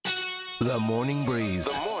The Morning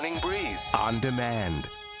Breeze. The Morning Breeze. On demand.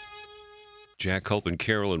 Jack Culp and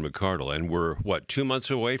Carolyn McCardle, and we're, 2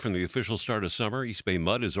 months away from the official start of summer. East Bay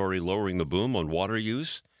MUD is already lowering the boom on water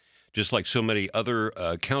use. Just like so many other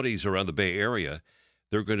counties around the Bay Area,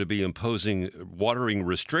 they're going to be imposing watering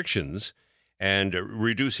restrictions and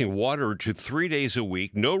reducing water to 3 days a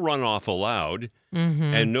week, no runoff allowed,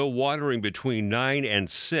 and no watering between 9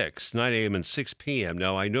 and 6, 9 a.m. and 6 p.m.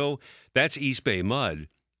 Now, I know that's East Bay MUD,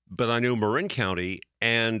 but I know Marin County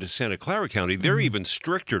and Santa Clara County, they're even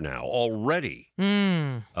stricter now already.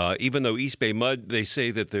 Even though East Bay MUD, they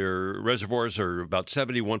say that their reservoirs are about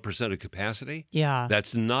 71% of capacity. Yeah.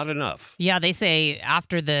 That's not enough. Yeah, they say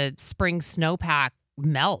after the spring snowpack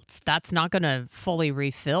melts, that's not going to fully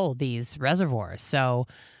refill these reservoirs. So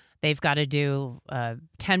they've got to do a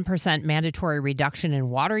 10% mandatory reduction in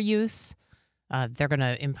water use. They're going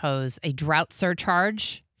to impose a drought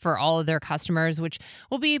surcharge for all of their customers, which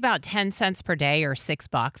will be about 10 cents per day or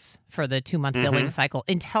 $6 for the 2-month billing cycle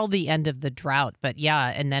until the end of the drought. But yeah,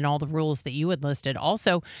 and then all the rules that you had listed.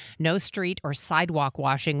 Also, no street or sidewalk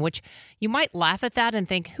washing, which you might laugh at that and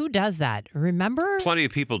think, who does that? Remember? Plenty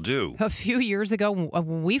of people do. A few years ago,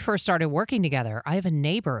 when we first started working together, I have a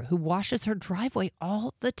neighbor who washes her driveway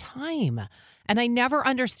all the time. And I never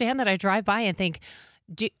understand that. I drive by and think,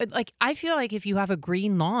 I feel like if you have a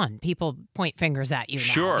green lawn, people point fingers at you now.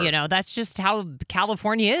 Sure. You know, that's just how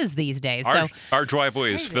California is these days. Our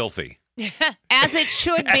driveway is filthy. As it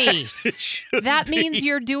should be. As it should that be. means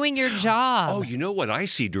you're doing your job. Oh, you know what I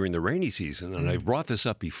see during the rainy season, and I've brought this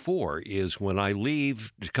up before, is when I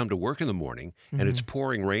leave to come to work in the morning and it's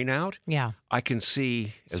pouring rain out, I can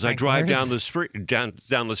see as I drive down the street, down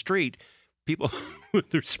the street, people with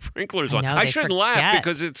their sprinklers on. I shouldn't laugh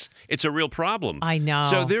because it's a real problem. I know.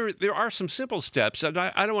 So there are some simple steps, and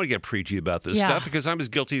I don't want to get preachy about this stuff because I'm as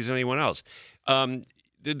guilty as anyone else.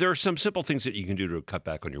 There are some simple things that you can do to cut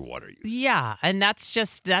back on your water use. Yeah, and that's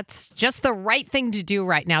just the right thing to do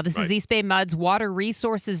right now. This is East Bay MUD's Water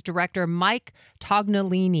Resources Director, Mike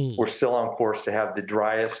Tognolini. We're still on course to have the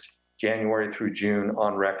driest January through June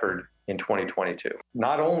on record in 2022.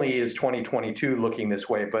 Not only is 2022 looking this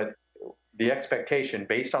way, but the expectation,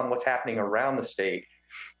 based on what's happening around the state,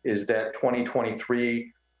 is that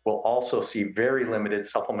 2023 will also see very limited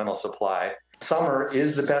supplemental supply. Summer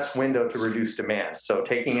is the best window to reduce demand. So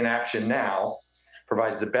taking an action now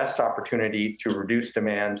provides the best opportunity to reduce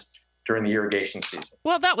demand during the irrigation season.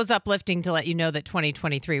 Well, that was uplifting to let you know that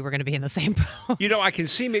 2023 we're going to be in the same boat. You know, I can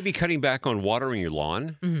see maybe cutting back on watering your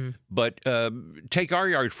lawn, but take our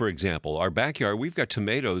yard, for example. Our backyard, we've got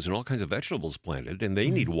tomatoes and all kinds of vegetables planted, and they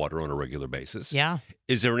need water on a regular basis. Yeah.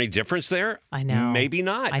 Is there any difference there? I know. Maybe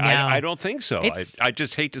not. I know. I don't think so. I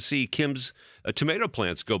just hate to see Kim's tomato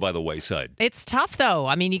plants go by the wayside. It's tough, though.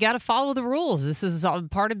 I mean, you got to follow the rules. This is all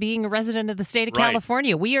part of being a resident of the state of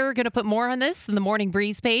California. We are going to put more on this in the Morning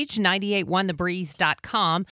Breeze page, 981thebreeze.com.